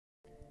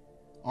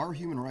Our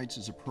Human Rights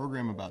is a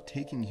program about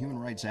taking human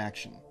rights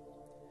action.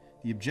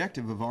 The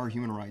objective of Our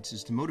Human Rights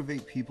is to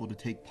motivate people to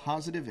take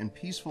positive and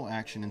peaceful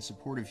action in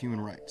support of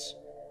human rights.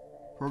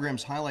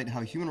 Programs highlight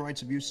how human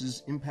rights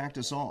abuses impact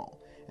us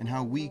all and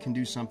how we can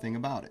do something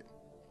about it.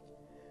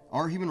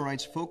 Our Human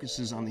Rights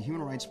focuses on the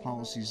human rights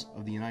policies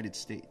of the United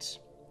States.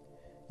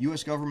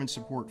 U.S. government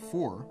support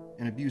for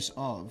and abuse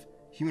of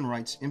human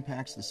rights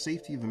impacts the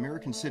safety of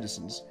American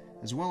citizens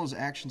as well as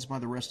actions by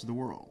the rest of the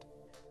world.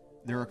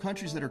 There are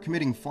countries that are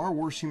committing far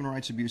worse human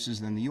rights abuses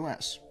than the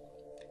U.S.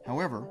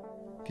 However,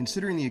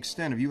 considering the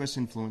extent of U.S.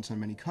 influence on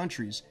many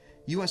countries,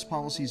 U.S.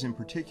 policies in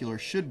particular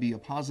should be a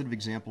positive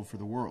example for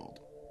the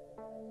world.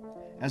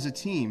 As a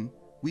team,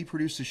 we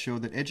produce a show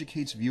that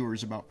educates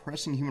viewers about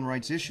pressing human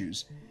rights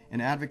issues and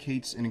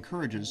advocates and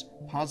encourages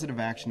positive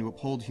action to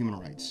uphold human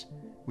rights,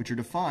 which are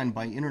defined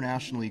by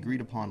internationally agreed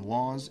upon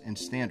laws and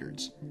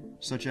standards,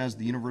 such as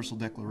the Universal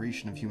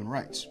Declaration of Human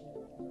Rights.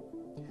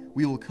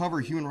 We will cover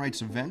human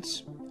rights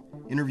events,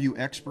 interview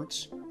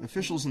experts,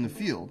 officials in the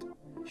field,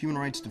 human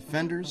rights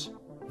defenders,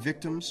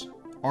 victims,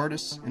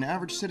 artists, and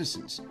average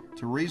citizens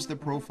to raise the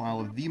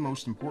profile of the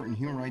most important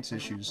human rights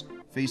issues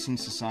facing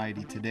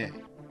society today.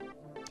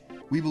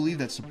 We believe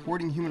that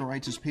supporting human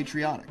rights is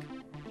patriotic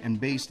and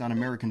based on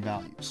American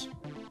values.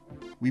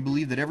 We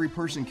believe that every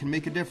person can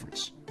make a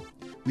difference.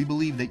 We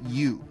believe that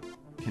you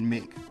can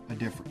make a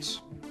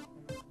difference.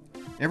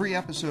 Every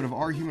episode of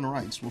Our Human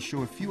Rights will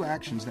show a few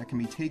actions that can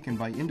be taken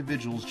by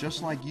individuals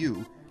just like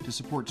you to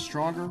support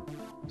stronger,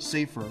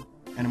 safer,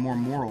 and a more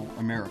moral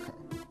America.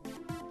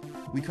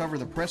 We cover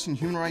the pressing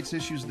human rights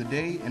issues of the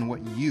day and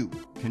what you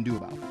can do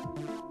about them.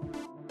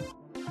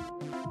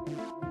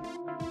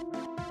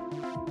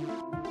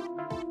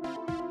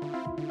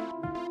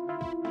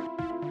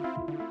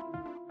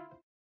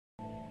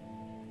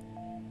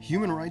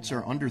 Human rights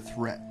are under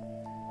threat.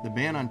 The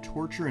ban on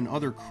torture and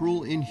other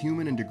cruel,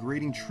 inhuman, and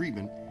degrading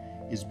treatment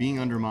is being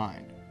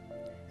undermined.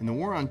 In the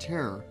war on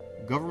terror,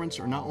 governments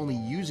are not only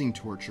using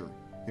torture,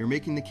 they're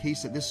making the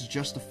case that this is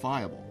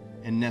justifiable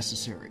and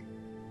necessary.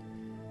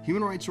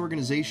 Human rights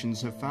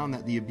organizations have found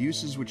that the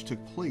abuses which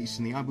took place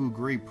in the Abu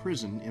Ghraib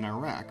prison in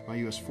Iraq by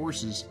U.S.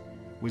 forces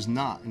was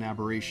not an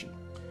aberration.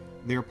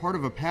 They are part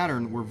of a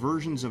pattern where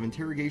versions of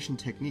interrogation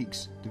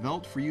techniques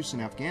developed for use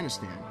in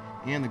Afghanistan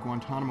and the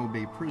Guantanamo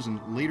Bay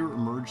prison later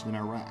emerged in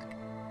Iraq.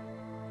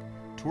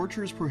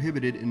 Torture is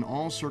prohibited in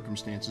all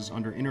circumstances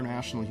under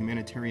international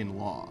humanitarian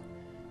law,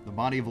 the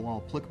body of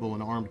law applicable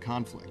in armed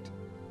conflict.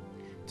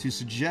 To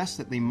suggest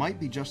that they might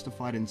be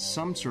justified in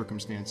some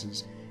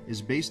circumstances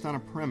is based on a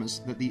premise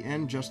that the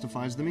end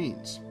justifies the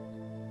means.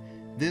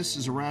 This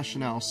is a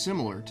rationale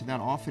similar to that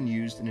often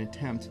used in an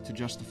attempt to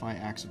justify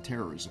acts of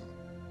terrorism.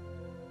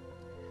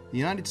 The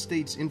United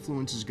States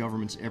influences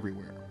governments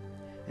everywhere,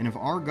 and if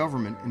our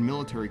government and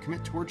military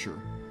commit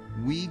torture,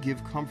 we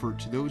give comfort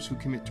to those who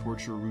commit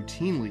torture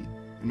routinely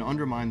and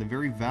undermine the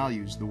very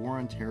values the war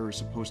on terror is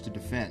supposed to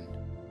defend.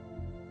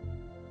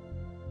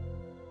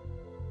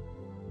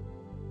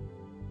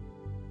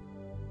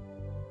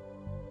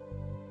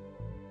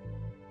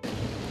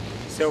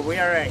 So we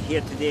are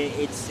here today.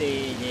 It's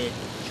June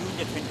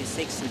the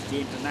 26th is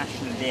the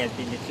International Day. Has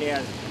been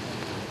declared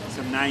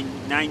some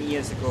nine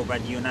years ago by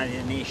the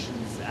United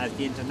Nations as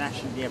the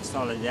International Day of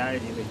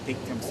Solidarity with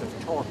Victims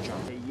of Torture.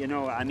 You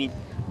know, I mean,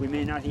 we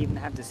may not even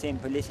have the same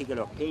political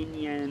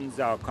opinions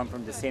or come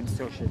from the same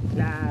social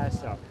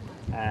class, or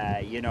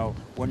you know,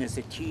 one is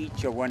a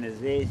teacher, one is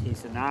this,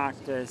 he's an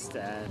artist,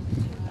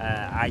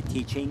 I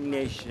teach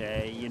English,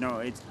 you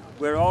know,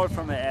 we're all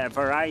from a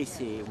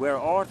variety. We're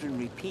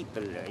ordinary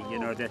people, you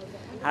know, that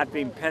have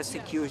been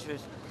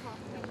persecuted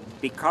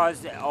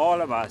because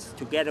all of us,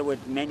 together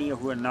with many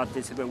who are not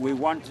disabled, we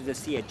wanted to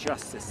see a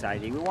just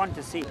society. We want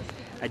to see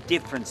a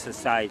different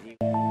society.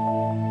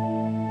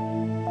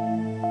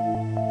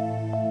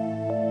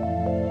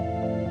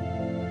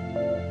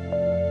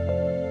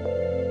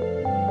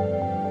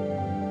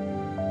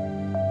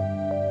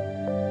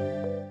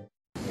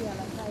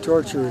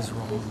 Torture is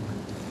wrong,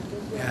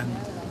 and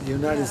the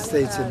United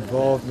States'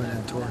 involvement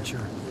in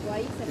torture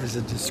is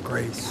a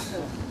disgrace,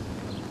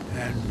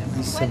 and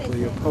we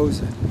simply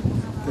oppose it.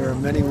 There are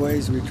many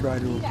ways we try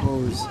to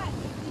oppose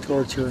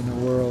torture in the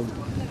world,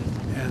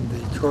 and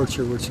the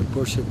torture which the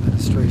Bush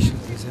administration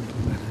has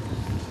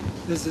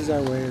implemented. This is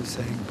our way of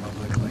saying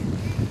publicly,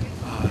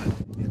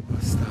 it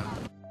must stop.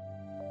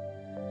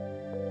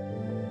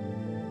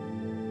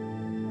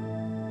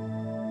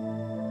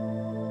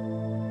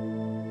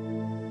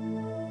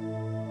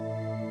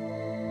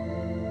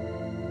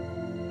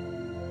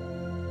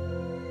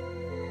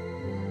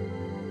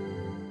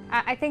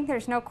 I think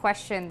there's no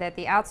question that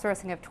the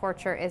outsourcing of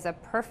torture is a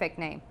perfect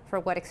name for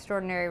what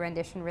extraordinary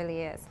rendition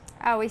really is.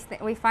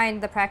 We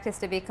find the practice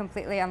to be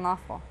completely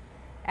unlawful.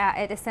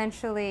 It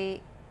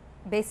essentially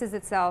bases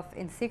itself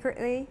in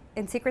secrecy,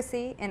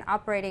 in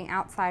operating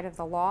outside of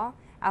the law,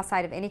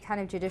 outside of any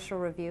kind of judicial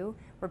review,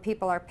 where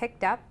people are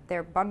picked up,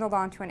 they're bundled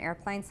onto an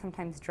airplane,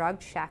 sometimes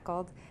drugged,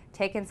 shackled,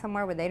 taken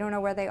somewhere where they don't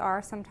know where they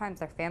are, sometimes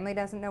their family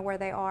doesn't know where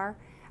they are,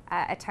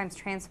 at times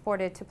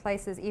transported to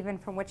places even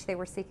from which they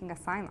were seeking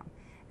asylum.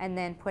 and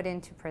then put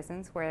into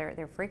prisons where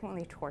they're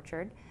frequently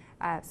tortured,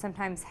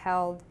 sometimes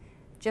held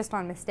just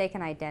on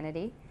mistaken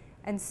identity.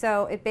 And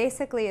so it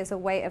basically is a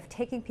way of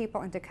taking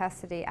people into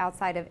custody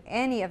outside of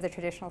any of the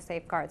traditional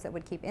safeguards that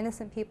would keep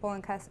innocent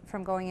people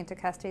from going into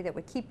custody, that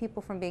would keep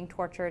people from being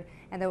tortured,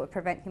 and that would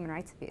prevent human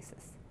rights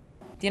abuses.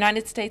 The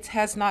United States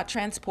has not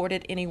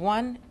transported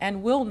anyone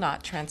and will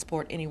not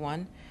transport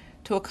anyone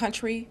to a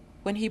country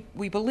when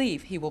we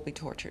believe he will be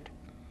tortured.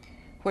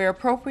 Where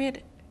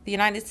appropriate, the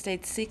United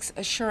States seeks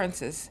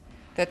assurances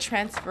that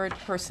transferred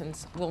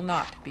persons will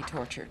not be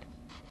tortured.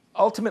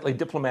 Ultimately,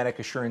 diplomatic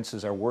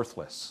assurances are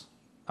worthless.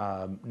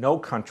 No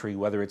country,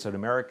 whether it's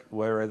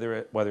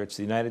whether it's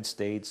the United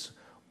States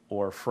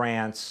or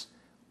France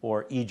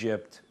or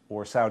Egypt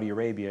or Saudi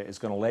Arabia, is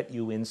going to let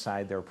you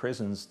inside their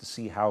prisons to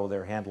see how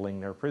they're handling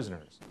their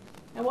prisoners.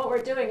 And what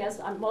we're doing, as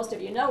most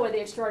of you know, with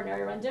the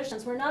extraordinary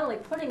renditions, we're not only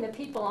putting the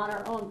people on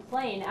our own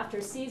plane after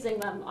seizing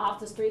them off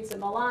the streets of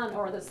Milan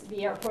or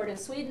the airport in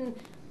Sweden.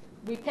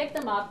 We pick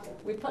them up,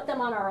 we put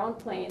them on our own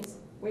planes,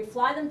 we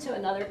fly them to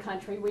another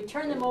country, we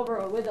turn them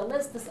over with a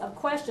list of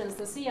questions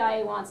the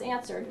CIA wants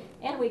answered,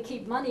 and we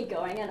keep money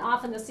going, and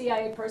often the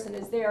CIA person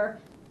is there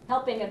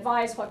helping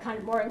advise what kind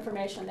of more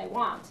information they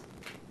want.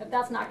 If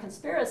that's not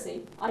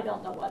conspiracy, I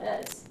don't know what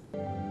is.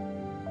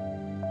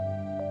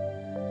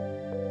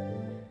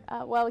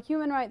 Well,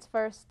 Human Rights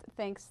First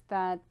thinks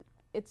that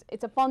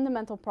it's a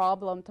fundamental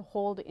problem to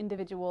hold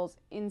individuals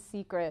in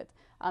secret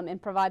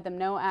and provide them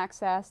no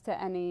access to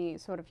any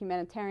sort of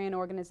humanitarian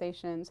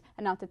organizations,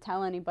 and not to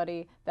tell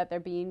anybody that they're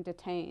being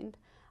detained.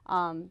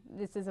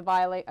 This is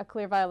a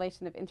clear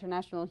violation of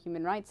international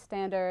human rights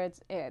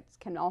standards. It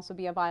can also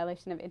be a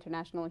violation of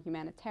international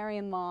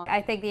humanitarian law.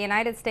 I think the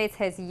United States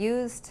has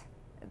used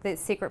the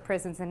secret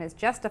prisons and has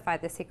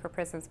justified the secret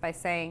prisons by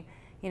saying,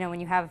 you know, when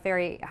you have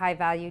very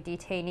high-value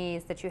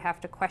detainees that you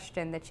have to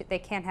question, that they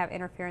can't have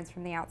interference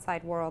from the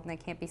outside world and they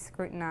can't be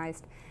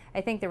scrutinized.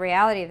 I think the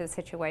reality of the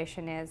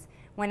situation is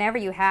whenever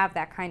you have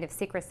that kind of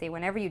secrecy,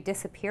 whenever you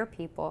disappear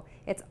people,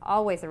 it's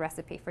always a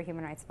recipe for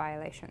human rights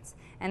violations.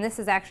 And this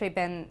has actually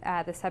been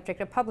the subject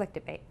of public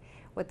debate.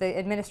 What the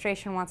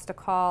administration wants to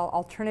call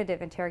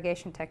alternative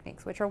interrogation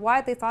techniques, which are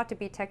widely thought to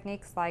be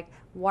techniques like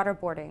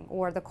waterboarding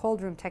or the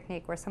cold room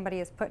technique, where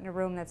somebody is put in a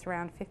room that's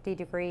around 50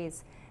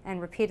 degrees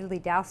and repeatedly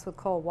doused with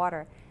cold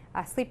water,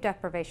 sleep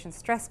deprivation,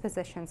 stress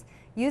positions,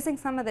 using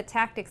some of the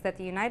tactics that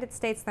the United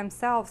States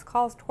themselves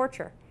calls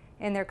torture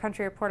in their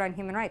country report on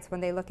human rights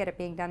when they look at it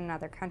being done in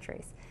other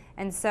countries.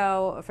 And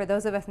so for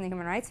those of us in the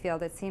human rights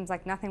field, it seems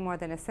like nothing more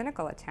than a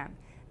cynical attempt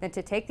than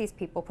to take these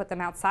people, put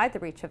them outside the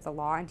reach of the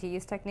law, and to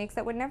use techniques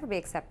that would never be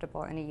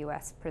acceptable in a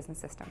U.S. prison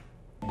system.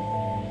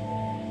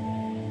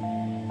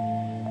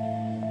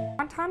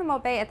 Guantanamo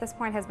Bay at this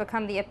point has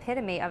become the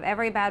epitome of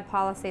every bad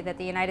policy that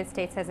the United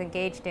States has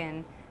engaged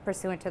in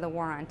pursuant to the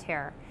War on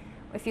Terror.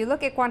 If you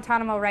look at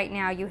Guantanamo right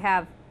now, you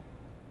have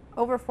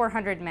over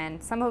 400 men,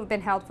 some who have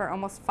been held for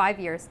almost 5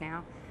 years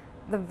now,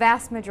 the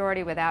vast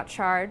majority without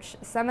charge.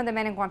 Some of the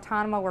men in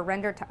Guantanamo were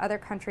rendered to other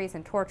countries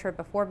and tortured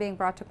before being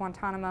brought to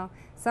Guantanamo.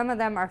 Some of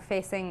them are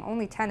facing,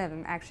 only 10 of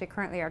them actually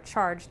currently are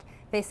charged,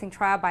 facing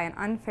trial by an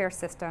unfair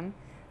system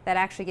that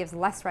actually gives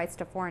less rights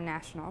to foreign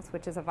nationals,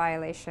 which is a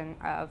violation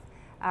of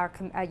our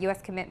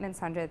U.S.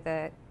 commitments under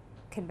the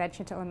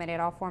Convention to Eliminate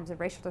All Forms of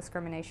Racial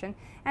Discrimination,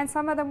 and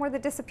some of them were the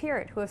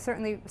disappeared, who have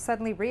certainly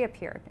suddenly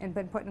reappeared and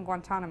been put in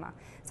Guantanamo.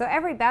 So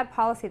every bad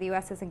policy the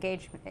U.S. is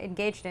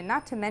engaged in,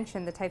 not to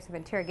mention the types of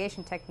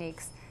interrogation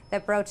techniques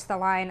that broach the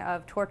line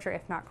of torture,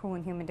 if not cruel,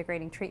 inhuman,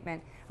 degrading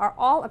treatment, are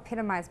all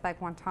epitomized by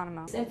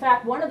Guantanamo. In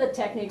fact, one of the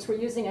techniques we're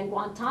using in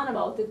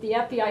Guantanamo that the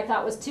FBI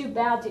thought was too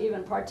bad to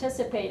even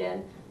participate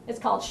in is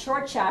called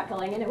short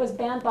shackling, and it was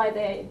banned by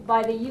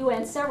the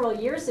UN several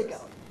years ago.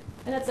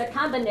 And it's a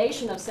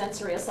combination of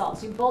sensory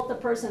assaults. You bolt the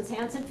person's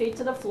hands and feet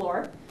to the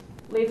floor,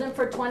 leave them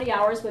for 20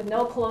 hours with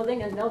no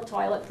clothing and no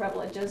toilet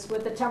privileges,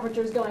 with the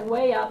temperatures going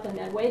way up and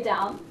then way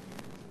down,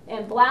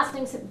 and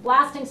blasting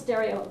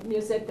stereo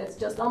music that's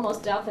just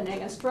almost deafening,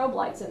 and strobe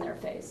lights in their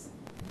face.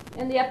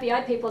 And the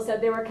FBI people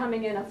said they were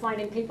coming in and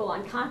finding people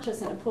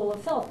unconscious in a pool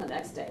of filth the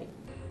next day.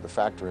 The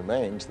fact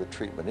remains the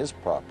treatment is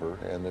proper,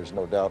 and there's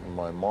no doubt in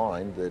my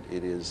mind that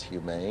it is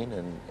humane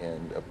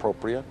and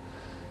appropriate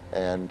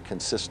and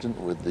consistent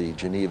with the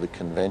Geneva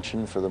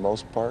Convention for the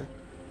most part.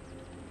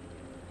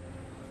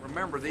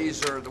 Remember,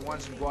 these are the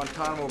ones in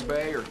Guantanamo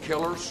Bay are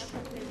killers.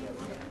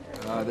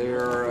 They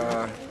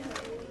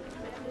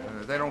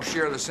don't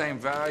share the same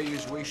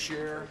values we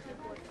share.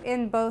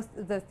 In both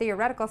the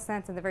theoretical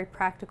sense and the very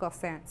practical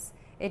sense,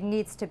 it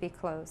needs to be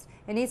closed.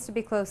 It needs to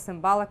be closed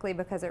symbolically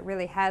because it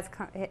really has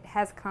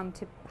come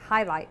to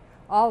highlight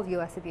all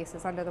U.S.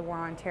 abuses under the War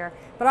on Terror,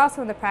 but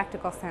also in the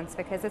practical sense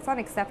because it's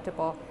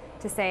unacceptable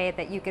to say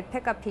that you could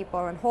pick up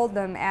people and hold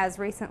them, as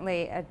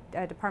recently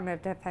a Department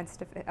of Defense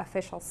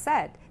official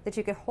said, that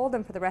you could hold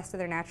them for the rest of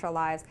their natural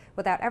lives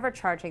without ever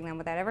charging them,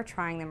 without ever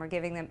trying them or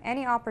giving them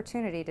any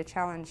opportunity to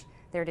challenge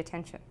their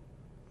detention.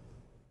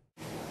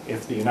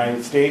 If the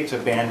United States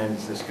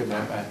abandons this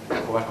commitment,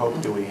 what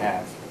hope do we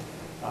have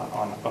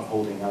of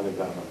holding other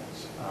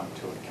governments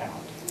to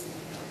account?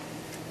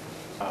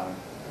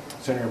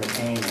 Senator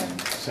McCain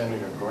and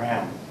Senator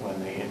Graham, when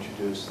they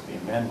introduced the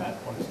amendment,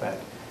 was that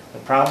the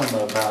problem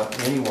about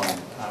anyone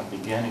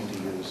beginning to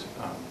use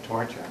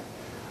torture,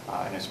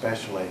 and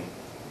especially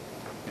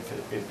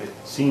if it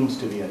seems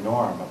to be a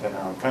norm within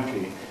our own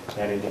country,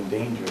 that it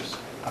endangers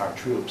our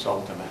troops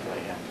ultimately.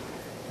 And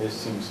this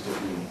seems to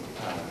be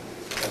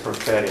a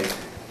prophetic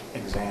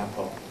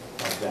example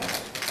of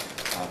that.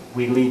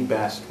 We lead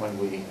best when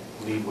we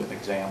lead with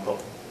example,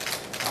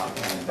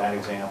 and that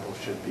example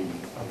should be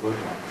a good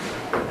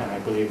one. And I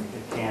believe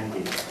it can be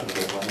a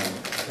good one, and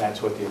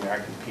that's what the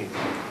American people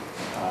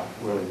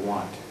really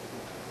want.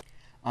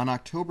 On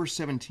October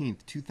 17,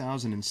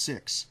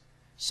 2006,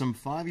 some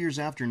 5 years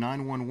after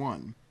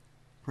 9/11,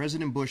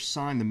 President Bush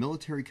signed the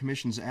Military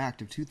Commissions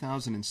Act of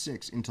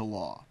 2006 into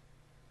law.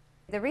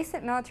 The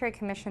recent Military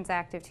Commissions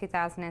Act of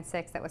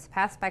 2006 that was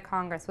passed by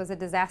Congress was a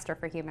disaster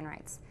for human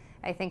rights,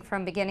 I think,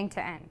 from beginning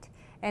to end.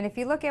 And if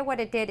you look at what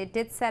it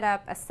did set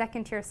up a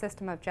second-tier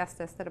system of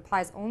justice that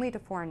applies only to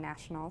foreign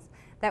nationals,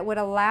 that would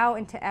allow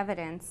into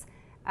evidence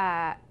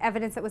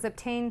that was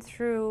obtained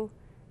through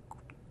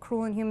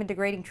cruel, inhuman,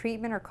 degrading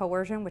treatment or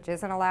coercion, which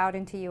isn't allowed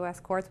into U.S.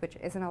 courts, which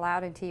isn't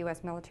allowed into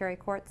U.S. military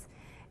courts.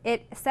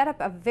 It set up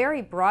a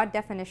very broad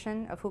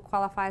definition of who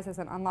qualifies as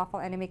an unlawful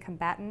enemy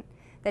combatant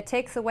that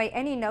takes away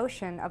any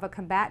notion of a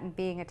combatant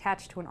being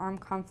attached to an armed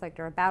conflict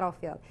or a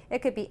battlefield.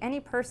 It could be any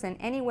person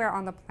anywhere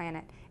on the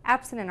planet,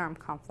 absent an armed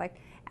conflict,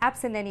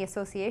 absent any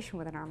association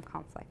with an armed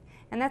conflict.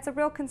 And that's a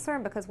real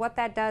concern, because what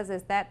that does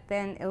is that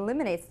then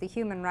eliminates the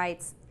human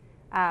rights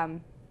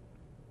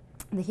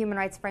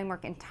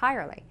framework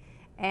entirely,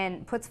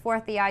 and puts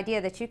forth the idea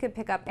that you could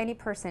pick up any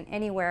person,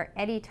 anywhere,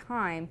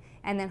 anytime,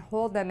 and then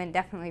hold them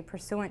indefinitely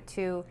pursuant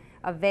to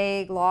a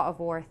vague law of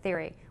war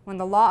theory, when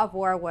the law of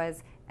war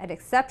was an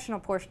exceptional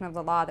portion of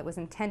the law that was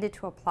intended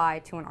to apply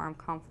to an armed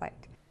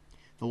conflict.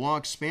 The law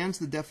expands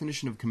the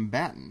definition of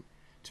combatant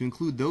to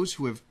include those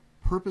who have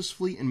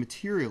purposefully and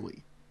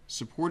materially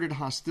supported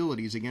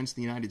hostilities against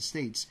the United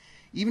States,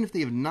 even if they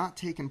have not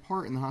taken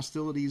part in the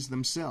hostilities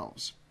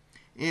themselves,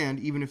 and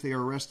even if they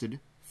are arrested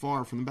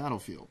far from the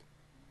battlefield.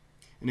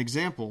 An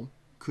example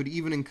could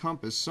even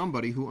encompass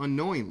somebody who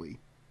unknowingly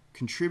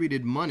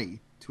contributed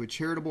money to a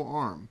charitable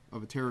arm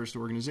of a terrorist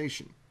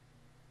organization.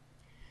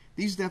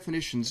 These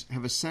definitions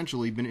have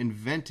essentially been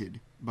invented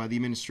by the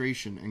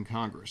administration and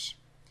Congress.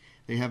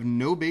 They have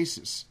no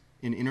basis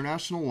in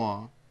international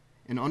law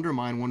and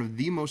undermine one of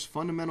the most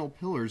fundamental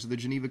pillars of the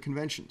Geneva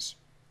Conventions,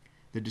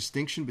 the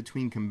distinction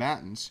between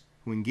combatants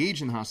who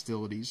engage in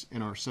hostilities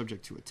and are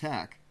subject to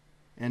attack,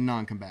 and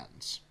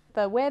non-combatants.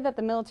 The way that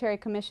the Military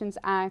Commissions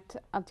Act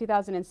of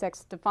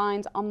 2006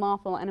 defines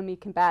unlawful enemy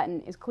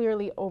combatant is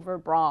clearly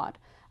overbroad.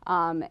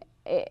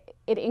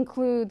 It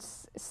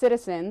includes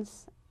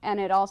citizens, and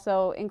it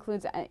also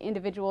includes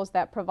individuals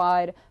that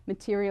provide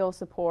material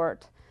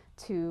support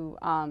to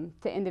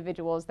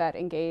individuals that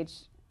engage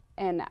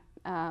in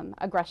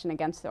aggression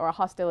against or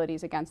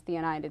hostilities against the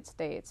United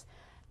States.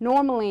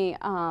 Normally,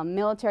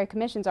 military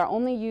commissions are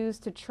only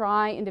used to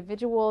try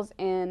individuals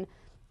in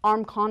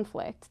armed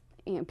conflict.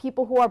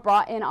 People who are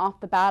brought in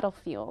off the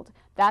battlefield.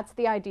 That's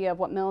the idea of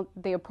what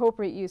the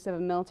appropriate use of a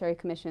military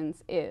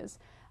commissions is.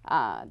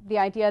 The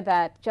idea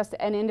that just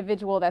an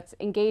individual that's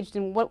engaged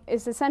in what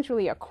is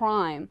essentially a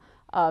crime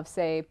of,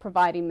 say,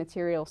 providing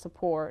material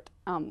support,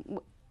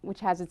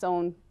 which has its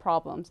own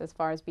problems as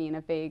far as being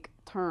a vague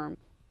term.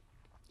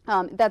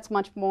 That's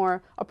much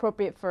more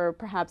appropriate for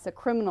perhaps a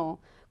criminal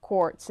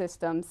court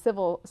system,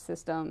 civil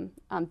system,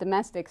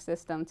 domestic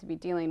system to be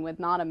dealing with,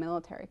 not a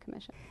military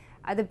commission.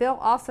 The bill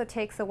also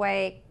takes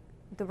away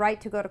the right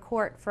to go to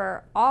court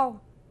for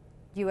all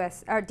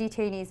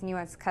detainees in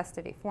U.S.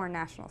 custody, foreign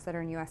nationals that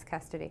are in U.S.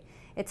 custody.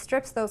 It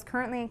strips those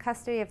currently in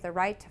custody of the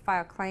right to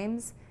file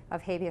claims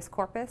of habeas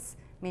corpus,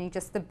 meaning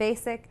just the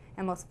basic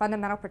and most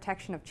fundamental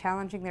protection of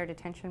challenging their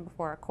detention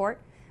before a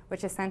court,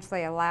 which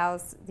essentially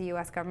allows the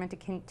U.S. government to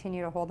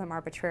continue to hold them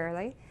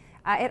arbitrarily.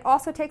 It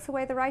also takes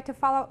away the right to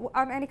follow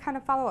on any kind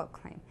of follow-up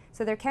claim.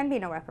 So there can be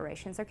no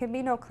reparations. There can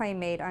be no claim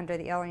made under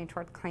the Alien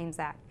Tort Claims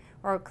Act,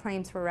 or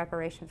claims for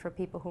reparations for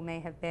people who may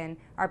have been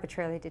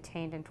arbitrarily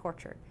detained and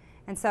tortured.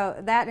 And so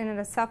that in and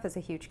of itself is a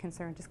huge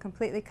concern, just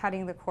completely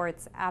cutting the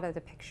courts out of the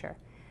picture.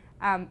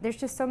 There's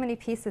just so many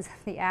pieces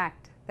of the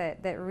act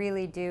that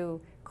really do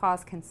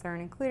cause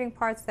concern, including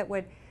parts that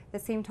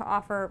seem to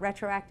offer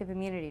retroactive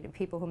immunity to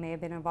people who may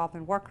have been involved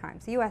in war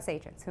crimes, U.S.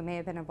 agents who may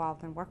have been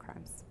involved in war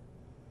crimes.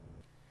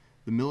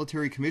 The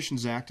Military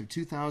Commissions Act of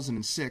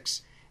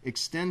 2006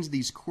 extends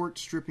these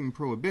court-stripping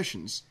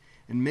prohibitions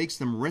and makes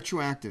them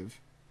retroactive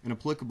and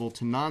applicable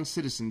to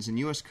non-citizens in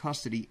U.S.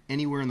 custody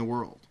anywhere in the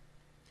world.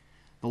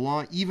 The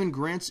law even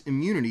grants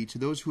immunity to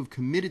those who have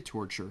committed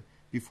torture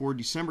before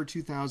December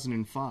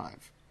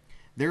 2005,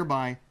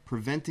 thereby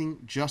preventing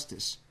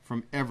justice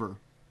from ever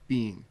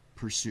being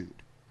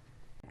pursued.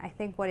 I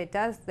think what it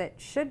does that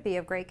should be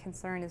of great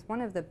concern is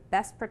one of the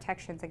best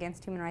protections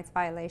against human rights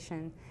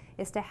violation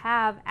is to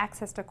have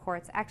access to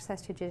courts,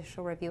 access to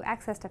judicial review,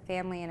 access to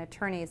family and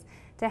attorneys,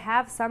 to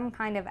have some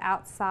kind of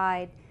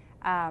outside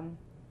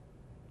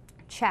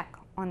check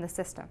on the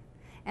system.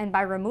 And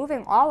by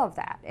removing all of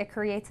that, it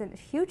creates a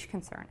huge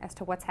concern as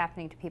to what's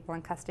happening to people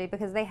in custody,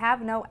 because they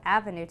have no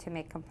avenue to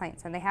make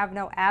complaints and they have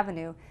no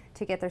avenue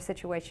to get their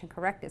situation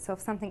corrected. So if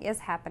something is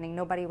happening,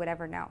 nobody would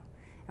ever know.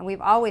 And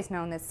we've always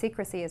known that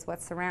secrecy is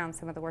what surrounds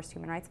some of the worst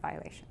human rights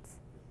violations.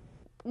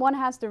 One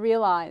has to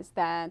realize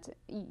that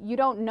you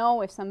don't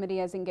know if somebody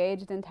is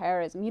engaged in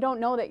terrorism. You don't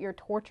know that you're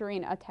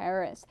torturing a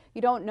terrorist.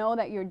 You don't know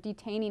that you're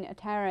detaining a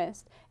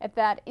terrorist if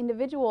that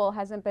individual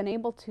hasn't been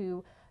able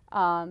to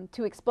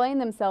explain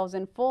themselves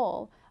in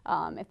full,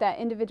 if that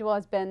individual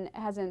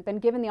hasn't been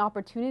given the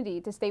opportunity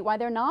to state why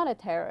they're not a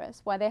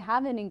terrorist, why they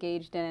haven't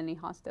engaged in any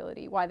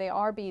hostility, why they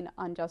are being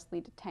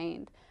unjustly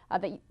detained.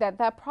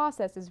 That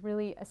process is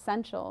really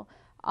essential.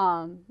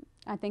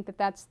 I think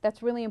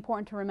that's really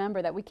important to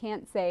remember, that we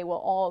can't say,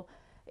 well,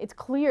 it's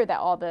clear that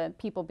all the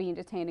people being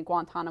detained in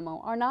Guantanamo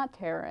are not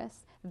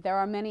terrorists. There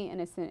are many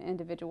innocent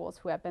individuals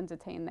who have been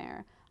detained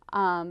there,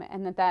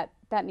 and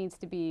that needs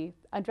to be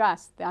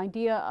addressed. The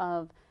idea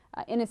of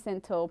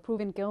innocent till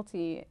proven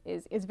guilty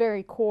is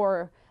very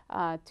core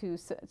to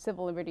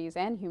civil liberties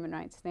and human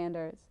rights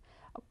standards.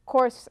 Of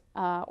course,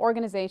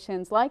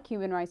 organizations like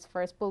Human Rights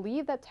First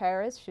believe that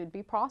terrorists should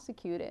be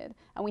prosecuted,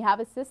 and we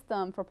have a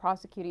system for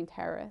prosecuting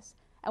terrorists.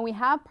 And we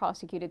have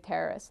prosecuted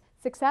terrorists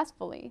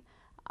successfully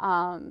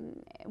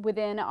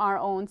within our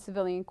own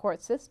civilian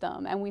court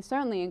system, and we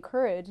certainly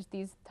encourage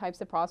these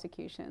types of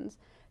prosecutions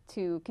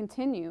to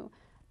continue.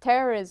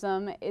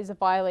 Terrorism is a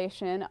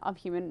violation of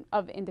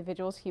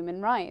individuals'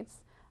 human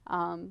rights.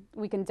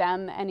 We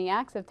condemn any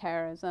acts of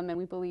terrorism, and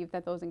we believe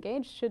that those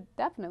engaged should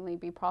definitely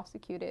be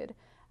prosecuted.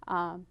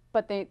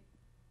 But the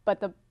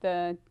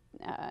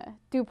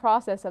due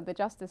process of the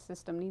justice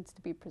system needs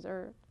to be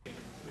preserved.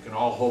 We can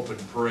all hope and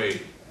pray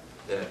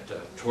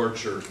that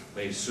torture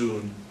may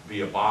soon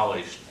be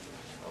abolished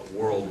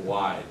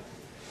worldwide.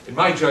 In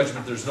my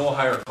judgment, there's no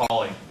higher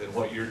calling than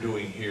what you're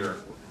doing here.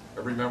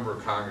 Every member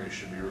of Congress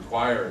should be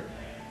required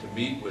to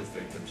meet with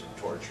victims of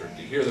torture and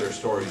to hear their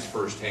stories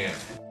firsthand.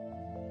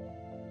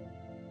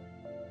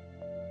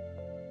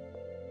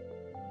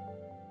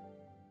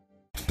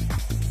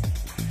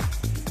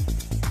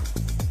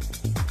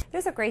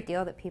 There's a great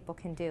deal that people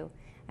can do.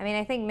 I mean,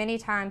 I think many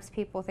times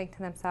people think to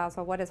themselves,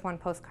 well, what does one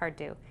postcard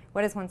do?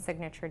 What does one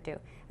signature do?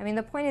 I mean,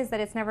 the point is that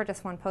it's never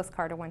just one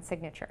postcard or one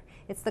signature.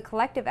 It's the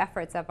collective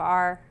efforts of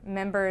our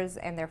members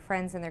and their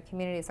friends and their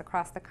communities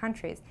across the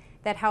countries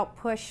that help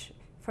push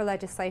for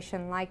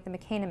legislation like the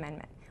McCain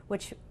Amendment,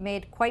 which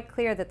made quite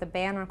clear that the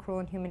ban on cruel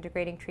and human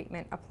degrading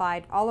treatment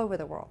applied all over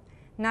the world,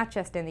 not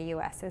just in the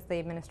U.S., as the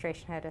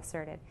administration had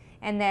asserted.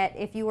 And that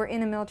if you were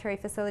in a military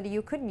facility,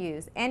 you couldn't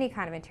use any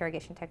kind of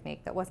interrogation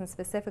technique that wasn't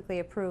specifically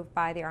approved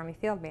by the Army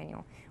Field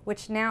Manual,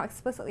 which now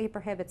explicitly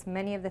prohibits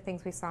many of the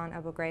things we saw in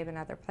Abu Ghraib and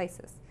other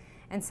places.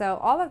 And so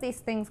all of these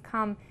things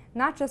come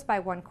not just by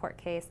one court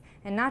case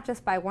and not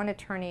just by one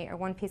attorney or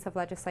one piece of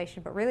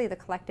legislation, but really the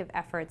collective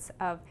efforts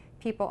of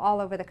people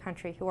all over the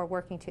country who are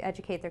working to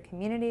educate their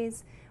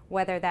communities,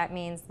 whether that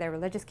means their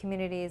religious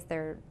communities,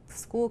 their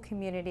school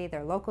community,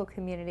 their local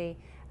community,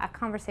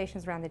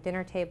 conversations around the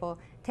dinner table,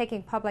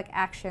 taking public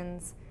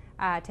actions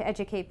to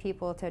educate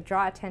people, to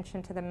draw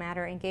attention to the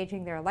matter,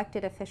 engaging their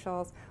elected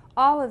officials.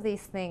 All of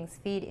these things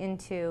feed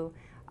into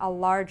a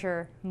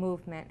larger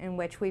movement in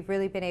which we've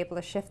really been able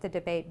to shift the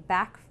debate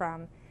back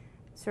from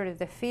sort of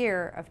the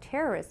fear of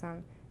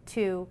terrorism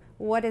to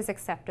what is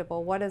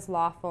acceptable, what is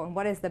lawful, and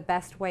what is the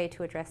best way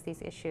to address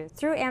these issues.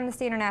 Through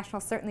Amnesty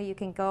International, certainly you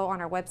can go on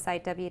our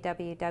website,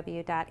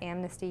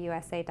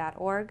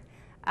 www.amnestyusa.org.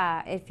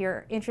 If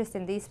you're interested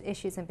in these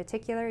issues in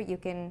particular, you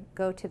can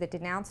go to the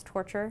Denounce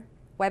Torture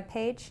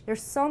webpage.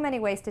 There's so many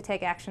ways to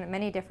take action at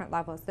many different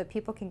levels that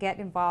people can get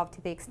involved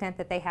to the extent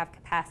that they have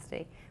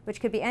capacity,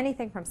 which could be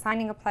anything from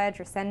signing a pledge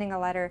or sending a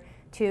letter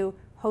to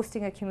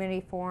hosting a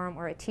community forum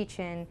or a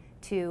teach-in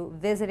to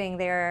visiting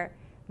their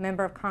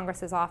member of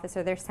Congress's office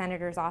or their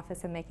senator's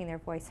office and making their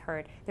voice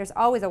heard. There's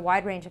always a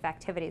wide range of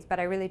activities, but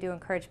I really do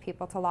encourage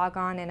people to log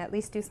on and at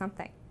least do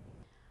something.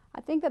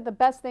 I think that the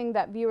best thing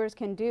that viewers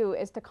can do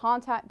is to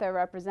contact their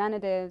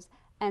representatives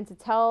and to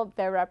tell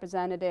their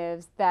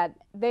representatives that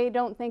they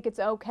don't think it's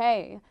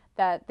okay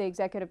that the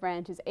executive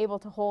branch is able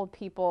to hold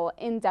people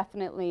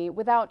indefinitely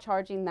without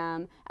charging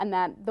them, and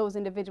that those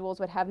individuals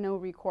would have no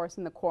recourse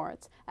in the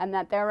courts, and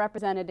that their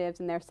representatives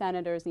and their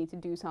senators need to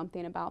do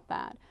something about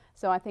that.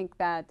 So I think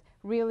that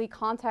really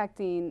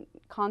contacting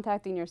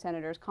your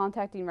senators,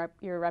 contacting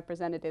your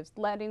representatives,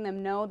 letting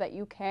them know that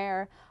you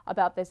care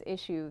about this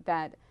issue,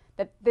 that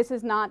this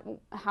is not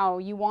how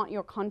you want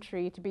your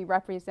country to be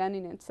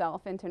representing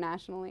itself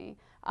internationally,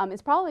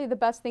 is probably the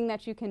best thing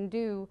that you can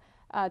do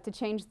to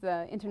change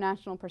the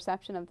international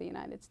perception of the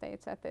United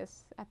States at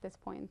this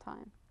point in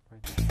time.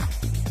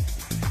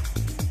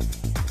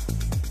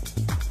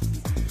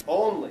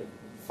 Only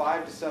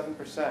 5 to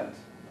 7%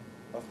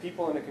 of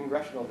people in a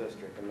congressional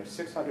district, and there's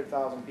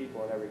 600,000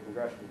 people in every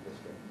congressional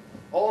district,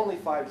 only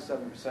 5 to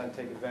 7%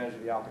 take advantage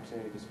of the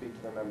opportunity to speak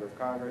to their member of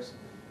Congress,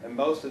 and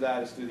most of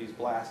that is through these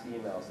blast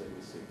emails that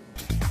we see.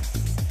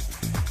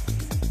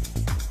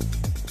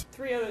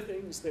 Three other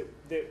things that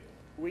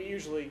we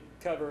usually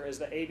cover as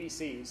the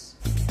ABCs.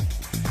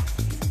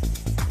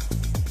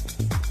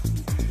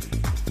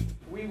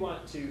 We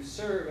want to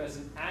serve as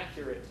an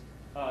accurate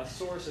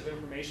source of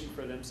information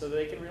for them so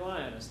they can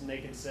rely on us and they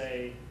can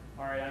say,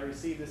 all right, I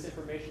received this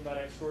information about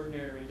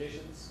extraordinary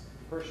renditions,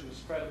 the person was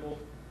credible,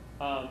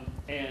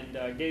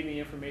 and gave me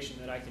information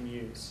that I can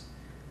use.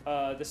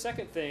 The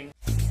second thing,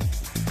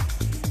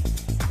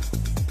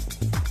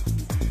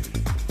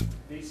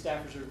 these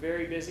staffers are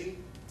very busy,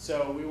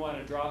 so we want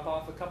to drop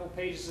off a couple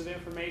pages of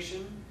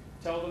information,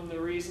 tell them the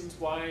reasons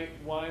why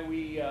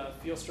we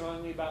feel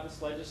strongly about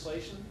this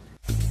legislation.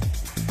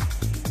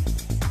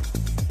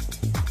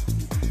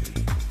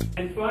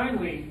 And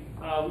finally,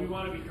 we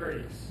want to be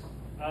courteous.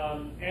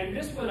 And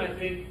this one, I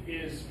think,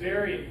 is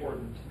very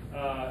important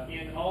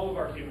in all of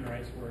our human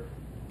rights work,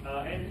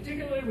 and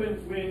particularly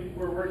when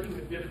we're working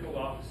with difficult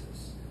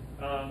offices.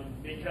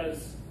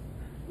 Because,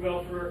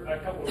 well, for a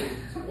couple of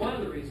reasons. One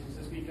of the reasons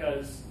is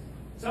because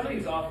some of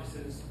these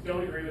offices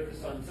don't agree with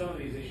us on some of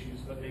these issues,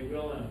 but they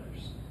will on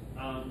others.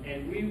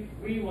 And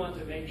we want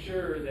to make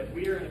sure that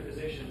we are in a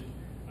position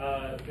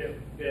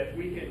that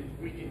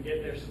we can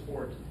get their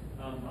support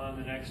on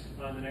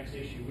the next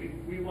issue.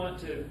 We want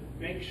to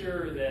make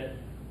sure that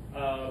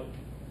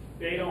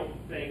they don't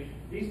think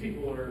these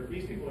people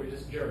are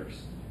just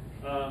jerks.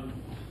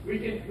 We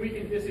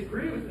can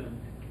disagree with them,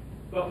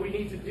 but we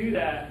need to do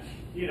that.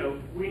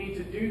 We need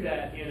to do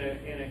that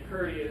in a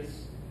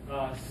courteous,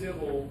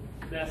 civil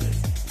method.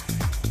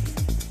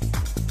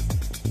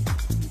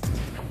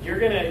 You're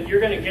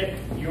gonna get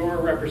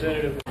your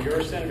representative or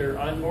your senator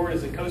on board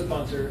as a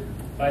co-sponsor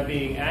by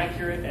being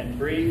accurate and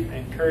brief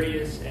and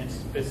courteous and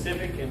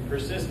specific and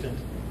persistent.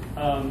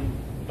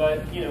 But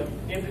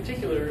in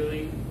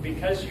particularly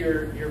because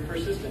you're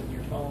persistent,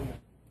 you're following up.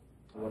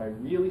 What I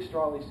really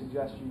strongly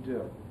suggest you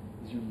do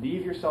is you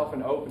leave yourself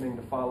an opening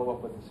to follow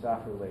up with the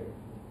staffer later.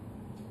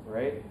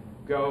 Right?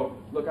 Go,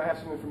 look, I have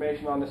some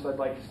information on this I'd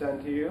like to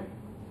send to you.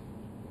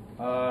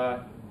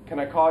 Can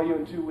I call you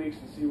in 2 weeks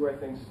and see where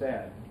things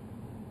stand?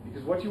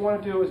 Because what you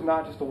want to do is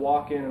not just to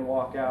walk in and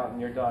walk out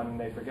and you're done and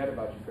they forget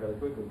about you fairly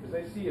quickly, because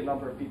they see a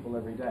number of people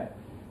every day.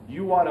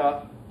 You want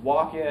to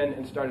walk in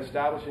and start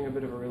establishing a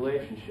bit of a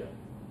relationship.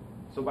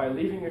 So by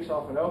leaving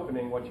yourself an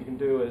opening, what you can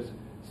do is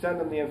send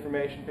them the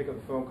information, pick up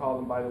the phone, call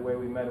them, by the way,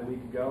 we met a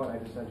week ago and I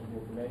just sent you the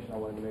information, I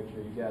wanted to make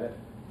sure you get it.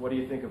 What do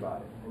you think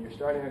about it? And you're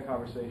starting a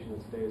conversation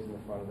that stays in the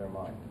front of their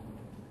mind.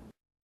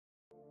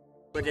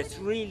 But it's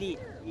really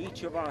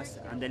each of us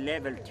on the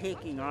level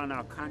taking on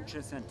our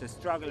conscience and to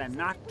struggle and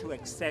not to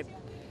accept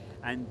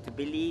and to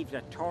believe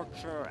that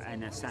torture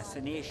and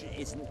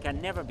assassination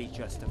can never be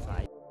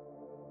justified.